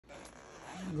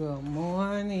Good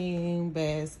morning,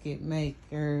 basket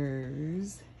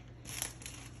makers.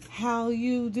 How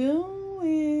you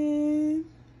doing?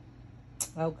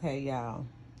 Okay, y'all.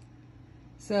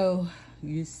 So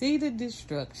you see the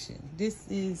destruction. This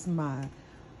is my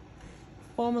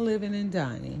former living and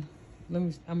dining.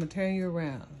 I'm gonna turn you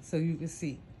around so you can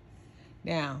see.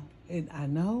 Now, I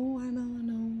know.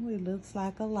 It looks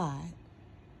like a lot,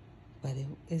 but it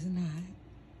is not.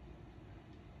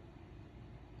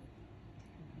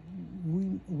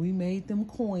 We made them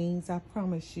coins. I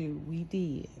promise you, we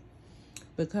did,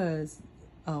 because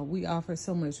we offer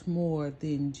so much more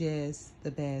than just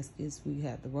the baskets. We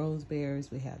have the rose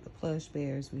bears, we have the plush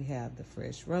bears, we have the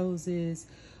fresh roses,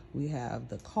 we have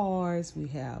the cards, we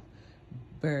have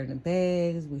bear in the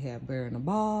bags, we have bear in a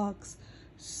box.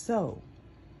 So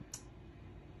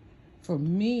for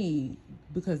me,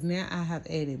 because now I have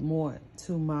added more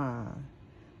to my,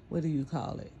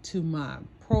 to my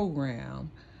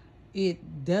program,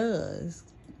 it does,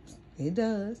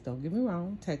 don't get me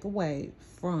wrong, take away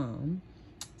from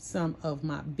some of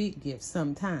my big gifts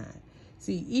sometimes.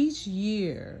 See, each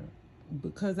year,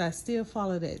 because I still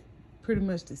follow that pretty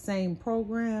much the same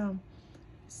program,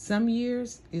 some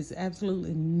years is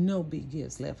absolutely no big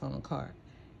gifts left on the cart.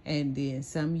 And then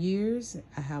some years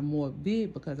I have more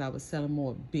big because I was selling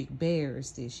more big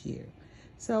bears this year.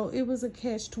 So it was a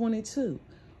catch-22.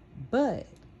 But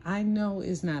I know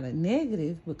it's not a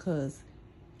negative, because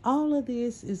all of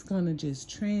this is going to just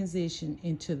transition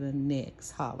into the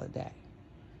next holiday.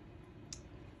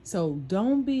 So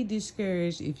don't be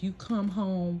discouraged if you come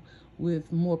home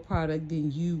with more product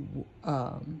than you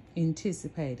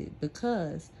anticipated,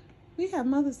 because we have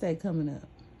Mother's Day coming up.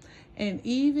 And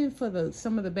even for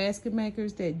some of the basket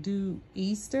makers that do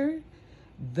Easter,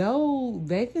 though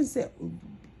they can sell,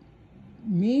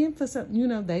 men for some,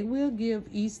 they will give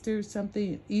Easter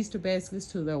baskets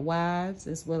to their wives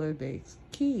as well as their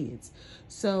kids.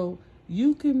 So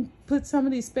you can put some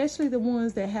of these, especially the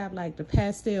ones that have like the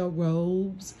pastel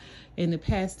robes and the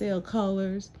pastel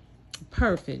colors,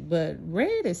 perfect. But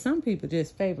red is some people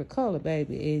just favorite color,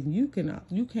 baby, and you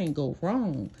can't go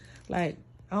wrong. Like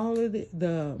all of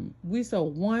we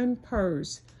sold one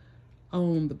purse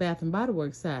on the Bath and Body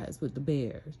Works size with the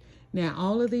bears. Now,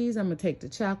 all of these, I'm going to take the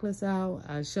chocolates out.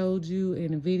 I showed you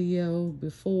in a video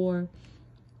before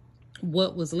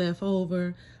what was left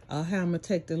over. How I'm going to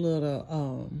take the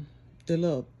little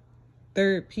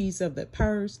third piece of the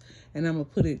purse, and I'm going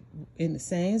to put it in the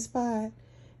same spot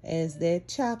as that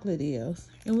chocolate is.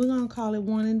 And we're going to call it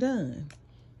one and done.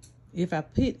 If I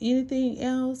put anything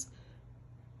else,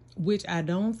 which I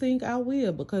don't think I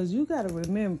will, because you got to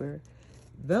remember,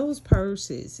 those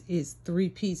purses is 3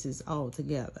 pieces all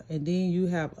together. And then you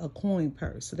have a coin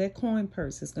purse. So that coin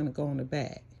purse is going to go on the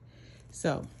back.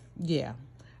 So, yeah,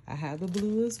 I have the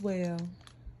blue as well.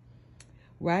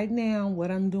 Right now, what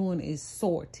I'm doing is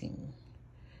sorting.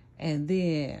 And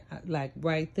then, like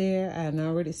right there, I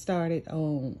already started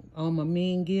on my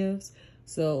men gifts.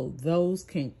 So those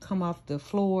can come off the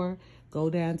floor,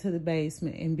 go down to the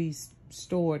basement, and be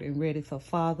stored and ready for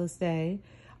Father's Day.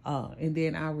 And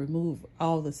then I'll remove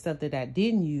all the stuff that I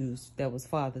didn't use that was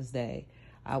Father's Day.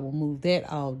 I will move that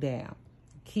all down.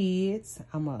 Kids,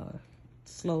 I'm going to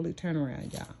slowly turn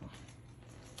around, y'all.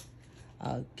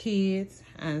 Kids,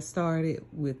 I started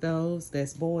with those.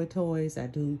 That's boy toys. I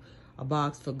do a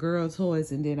box for girl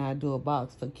toys, and then I do a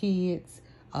box for kids,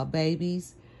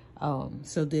 babies.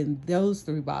 So then those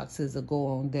 3 boxes will go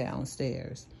on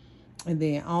downstairs. And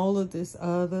then all of this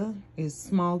other is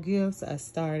small gifts. I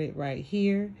started right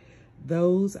here.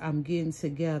 Those I'm getting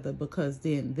together, because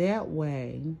then that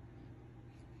way,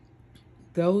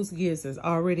 those gifts is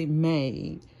already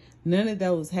made. None of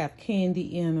those have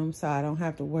candy in them, so I don't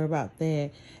have to worry about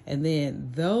that. And then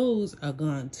those are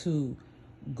going to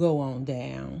go on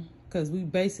down, because we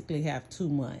basically have 2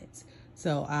 months.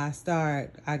 So I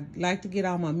like to get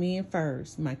all my men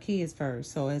first, my kids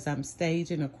first. So as I'm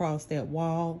staging across that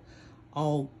wall,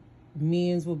 all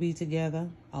men's will be together,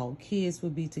 all kids will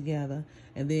be together,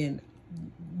 and then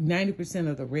 90%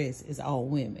 of the rest is all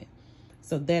women.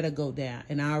 So that'll go down,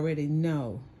 and I already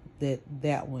know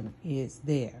that one is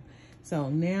there. So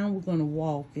now we're going to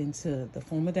walk into the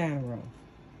former dining room.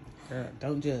 Girl,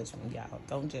 don't judge me, y'all.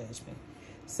 Don't judge me.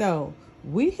 So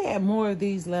we had more of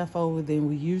these left over than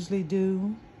we usually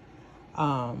do.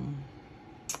 My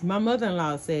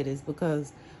mother-in-law said it's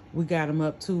because we got them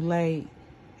up too late.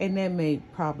 And that may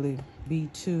probably be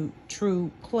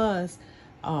true. Plus,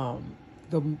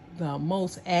 the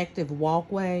most active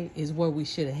walkway is where we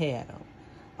should have had them.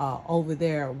 Over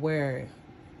there where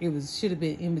it should have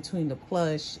been in between the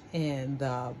plush and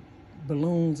the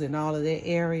balloons and all of that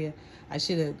area. I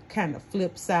should have kind of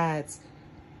flipped sides.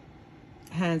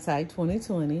 Hindsight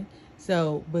 2020.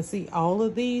 So, but see, all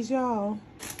of these, y'all,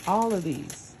 all of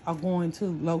these are going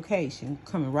to location,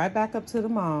 coming right back up to the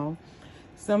mall.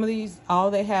 Some of these,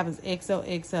 all they have is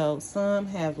XOXO. Some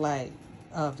have like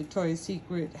Victoria's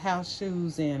Secret house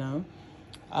shoes in them.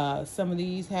 Some of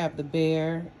these have the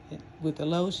bear with the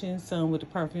lotion, some with the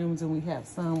perfumes, and we have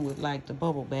some with like the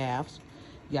bubble baths.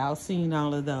 Y'all seen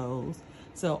all of those.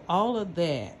 So all of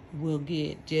that will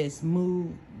get just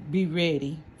moved, be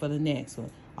ready for the next one.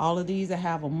 All of these, I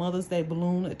have a Mother's Day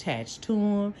balloon attached to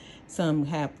them. Some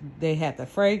have, they have the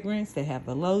fragrance, they have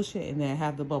the lotion, and they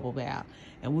have the bubble bath.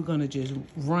 And we're gonna just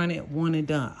run it one and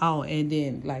done. Oh, and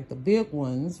then like the big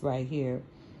ones right here,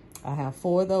 I have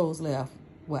 4 of those left.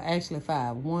 Well, actually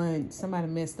 5. One, somebody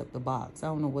messed up the box. I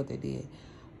don't know what they did.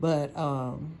 But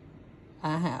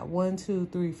I have 1, 2,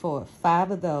 3, 4,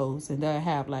 5 of those. And then I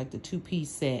have like the 2-piece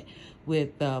set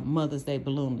with the Mother's Day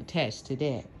balloon attached to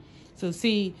that. So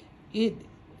see,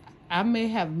 I may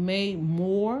have made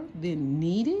more than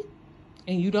needed.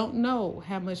 And you don't know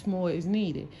how much more is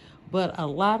needed. But a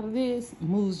lot of this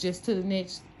moves just to the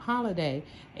next holiday.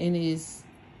 And is,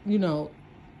 you know,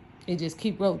 it just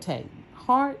keep rotating.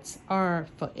 Hearts are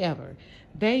forever.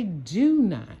 They do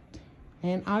not.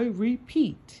 And I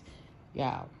repeat,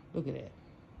 y'all, look at that.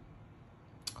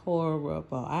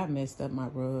 Horrible. I messed up my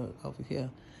rug over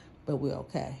here, but we're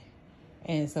okay.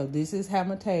 And so this is how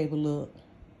my table look.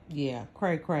 Yeah,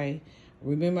 cray.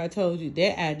 Remember I told you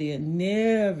that idea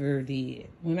never did.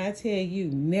 When I tell you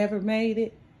never made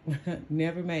it,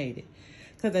 never made it.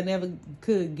 Because I never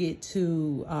could get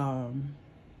to...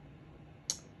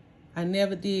 I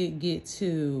never did get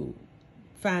to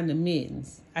find the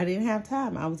mittens. I didn't have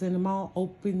time. I was in the mall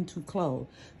open to close.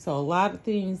 So a lot of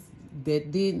things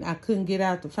that I couldn't get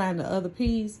out to find the other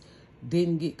piece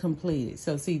didn't get completed.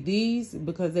 So see, these,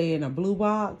 because they're in a blue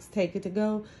box, take it to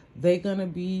go, they're going to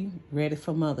be ready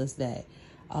for Mother's Day.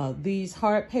 These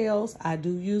heart pails, I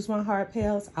do use my heart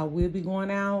pails. I will be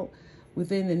going out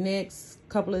within the next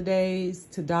couple of days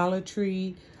to Dollar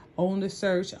Tree on the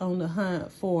search, on the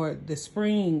hunt for the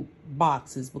spring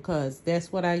boxes, because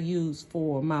that's what I use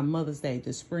for my Mother's Day,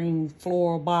 the spring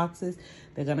floral boxes.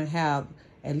 They're going to have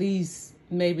at least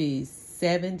maybe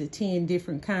 7 to 10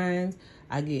 different kinds.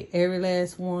 I get every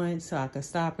last one so I can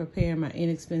start preparing my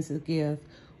inexpensive gift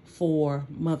for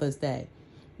Mother's Day.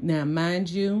 Now, mind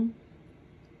you,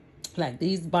 like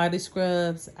these body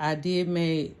scrubs, I did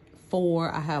make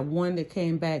 4. I have 1 that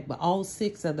came back, but all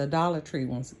 6 of the Dollar Tree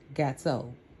ones got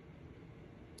sold.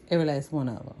 Every last one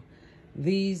of them.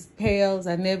 These pails,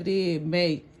 I never did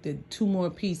make the 2 more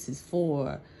pieces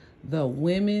for the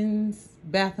women's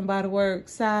Bath and Body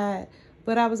Works side,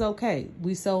 but I was okay.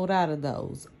 We sold out of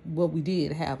those, what we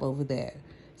did have over there.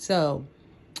 So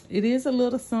it is a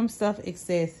little, some stuff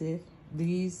excessive.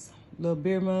 These little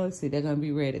beer mugs, see, they're going to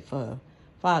be ready for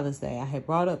Father's Day. I had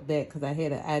brought up that because I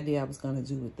had an idea I was going to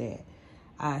do with that.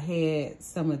 I had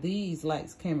some of these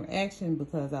lights, camera, action,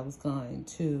 because I was going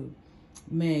to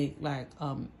make like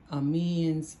a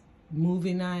men's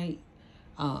movie night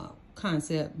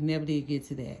concept. Never did get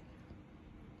to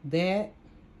that.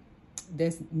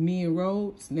 That's men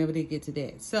robes. Never did get to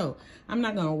that. So I'm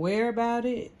not gonna worry about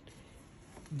it.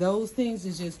 Those things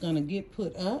is just gonna get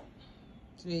put up.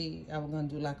 See, I was gonna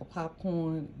do like a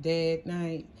popcorn dad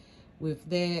night with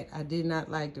that. I did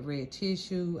not like the red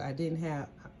tissue. I didn't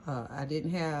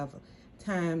have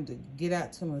time to get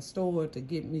out to my store to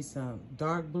get me some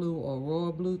dark blue or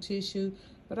royal blue tissue,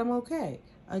 but I'm okay.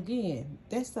 Again,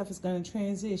 that stuff is going to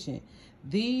transition.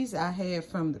 These I had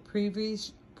from the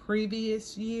previous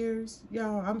years.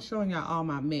 Y'all, I'm showing y'all all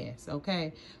my mess,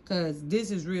 okay? Because this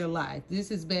is real life.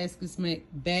 This is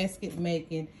basket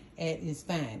making at its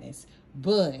finest.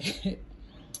 But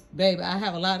baby, I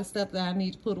have a lot of stuff that I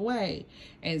need to put away,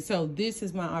 and so this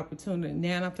is my opportunity.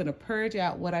 Now I'm going to purge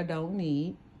out what I don't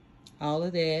need. All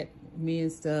of that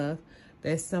men's stuff.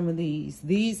 That's some of these.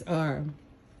 These are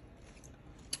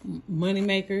money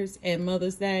makers at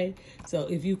Mother's Day. So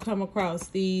if you come across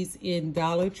these in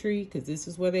Dollar Tree, because this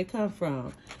is where they come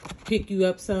from, pick you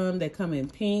up some. They come in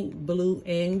pink, blue,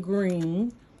 and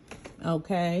green.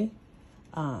 Okay.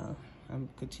 I'm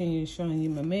continuing showing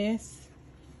you my mess.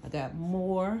 I got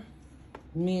more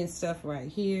men's stuff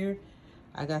right here.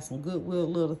 I got some Goodwill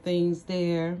little things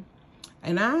there.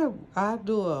 And I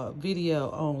do a video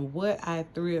on what I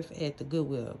thrift at the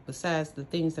Goodwill, besides the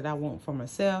things that I want for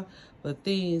myself. But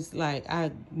things like, I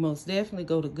most definitely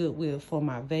go to Goodwill for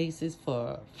my vases,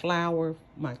 for flower,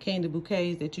 my candy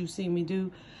bouquets that you see me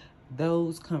do.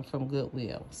 Those come from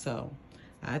Goodwill. So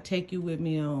I'll take you with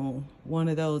me on one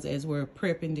of those as we're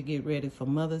prepping to get ready for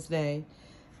Mother's Day.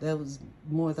 That was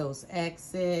more of those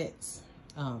accents.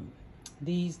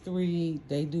 These three,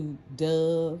 they do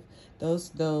Dove.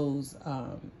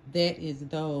 That is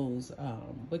those,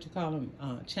 what you call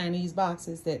them, Chinese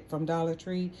boxes that from Dollar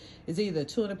Tree. It's either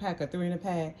 2 in a pack or 3 in a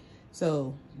pack.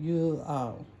 So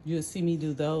you'll see me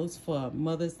do those for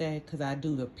Mother's Day because I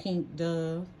do the pink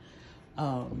Dove.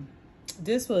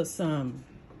 This was some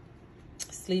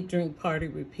Sleep, Drink, Party,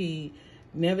 Repeat.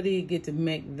 Never did get to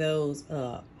make those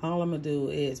up. All I'm gonna do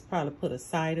is probably put a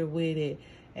cider with it.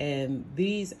 And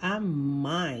these I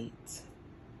might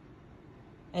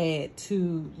add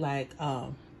to like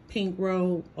pink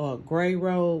robe or gray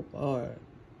robe or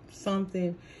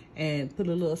something and put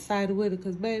a little cider with it,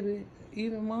 because baby,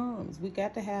 even moms, we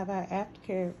got to have our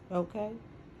aftercare.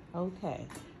 Okay,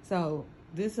 so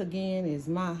this again is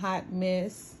my hot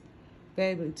mess,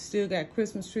 baby. Still got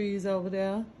Christmas trees over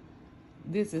there.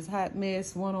 This is Hot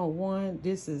Mess 101.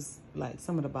 This is like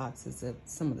some of the boxes of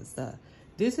some of the stuff.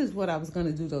 This is what I was going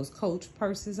to do those Coach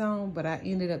purses on, but I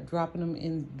ended up dropping them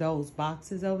in those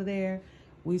boxes over there.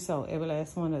 We sold every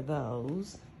last one of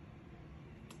those.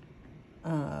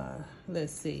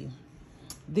 Let's see.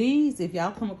 These, if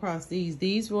y'all come across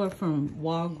these were from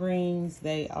Walgreens.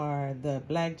 They are the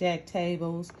blackjack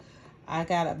tables. I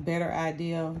got a better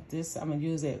idea. This I'm going to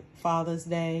use it Father's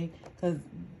Day, because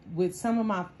with some of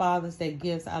my Father's Day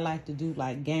gifts, I like to do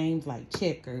like games like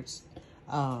checkers,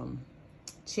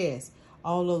 chess,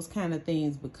 all those kind of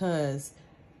things, because,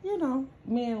 you know,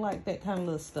 men like that kind of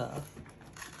little stuff.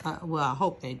 Well, I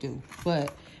hope they do.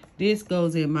 But this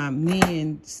goes in my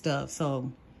men stuff.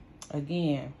 So,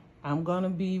 again, I'm going to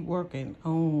be working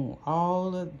on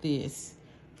all of this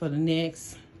for the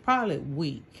next probably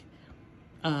week.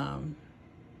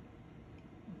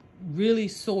 Really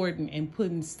sorting and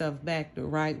putting stuff back the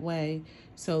right way,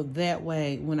 so that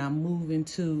way when I'm moving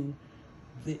to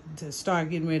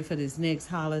start getting ready for this next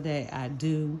holiday, I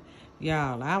do.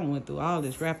 Y'all, I went through all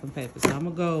this wrapping paper, so I'm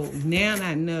gonna go now.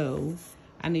 I know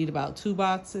I need about 2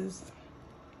 boxes,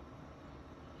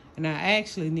 and I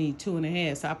actually need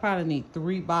 2.5, so I probably need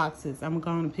 3 boxes. I'm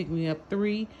going to pick me up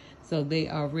 3 so they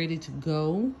are ready to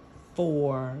go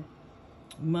for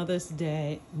Mother's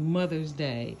Day.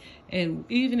 And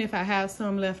even if I have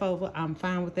some left over, I'm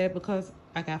fine with that, because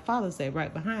I got Father's Day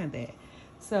right behind that.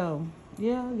 So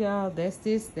yeah, y'all, that's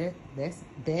it.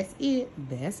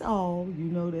 That's all. You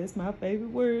know, that's my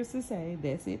favorite words to say.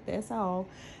 That's it. That's all.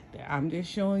 I'm just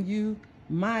showing you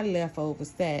my leftover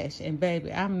stash, and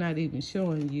baby, I'm not even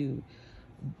showing you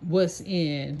what's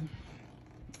in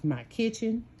my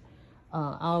kitchen.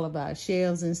 All of our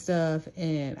shelves and stuff.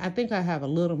 And I think I have a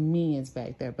little men's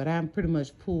back there, but I'm pretty much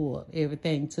pulled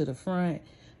everything to the front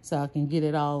so I can get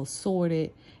it all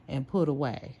sorted and put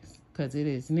away, because it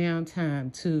is now time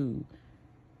to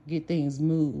get things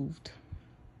moved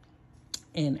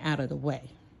and out of the way.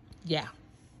 Yeah.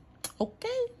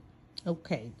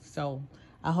 Okay. So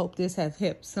I hope this has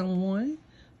helped someone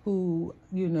who,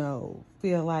 you know,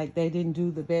 feel like they didn't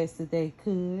do the best that they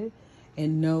could,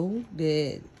 and know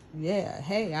that, yeah,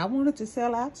 hey, I wanted to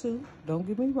sell out too. Don't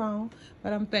get me wrong.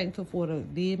 But I'm thankful for what I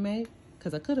did make,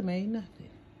 because I could have made nothing.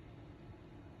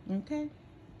 Okay?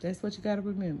 That's what you got to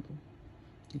remember.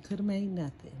 You could have made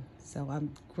nothing. So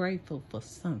I'm grateful for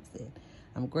something.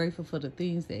 I'm grateful for the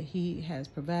things that he has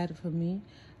provided for me.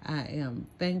 I am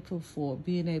thankful for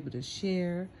being able to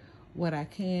share what I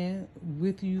can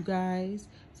with you guys,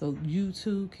 so you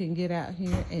too can get out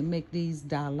here and make these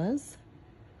dollars.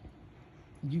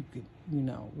 You could, you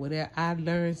know, whatever. I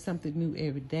learn something new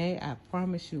every day. I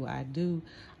promise you I do.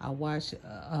 I watch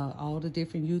all the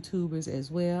different YouTubers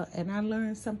as well, and I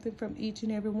learn something from each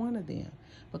and every one of them,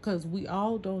 because we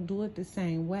all don't do it the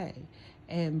same way.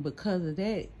 And because of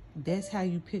that, that's how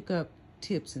you pick up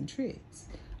tips and tricks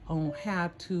on how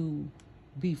to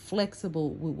be flexible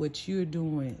with what you're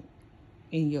doing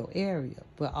in your area,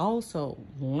 but also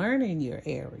learning your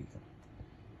area.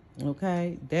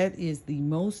 Okay, that is the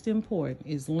most important,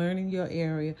 is learning your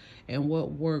area and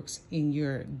what works in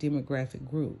your demographic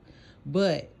group.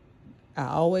 But I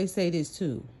always say this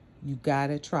too, you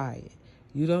gotta try it.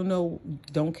 You don't know,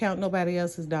 don't count nobody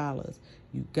else's dollars.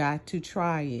 You got to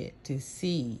try it to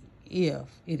see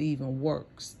if it even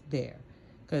works there.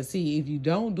 Because see, if you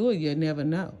don't do it, you'll never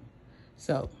know.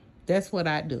 So that's what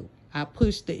I do. I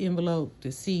push the envelope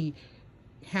to see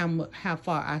how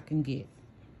far I can get.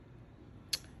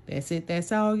 That's it.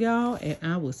 That's all, y'all. And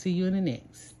I will see you in the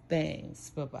next.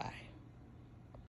 Thanks. Bye-bye.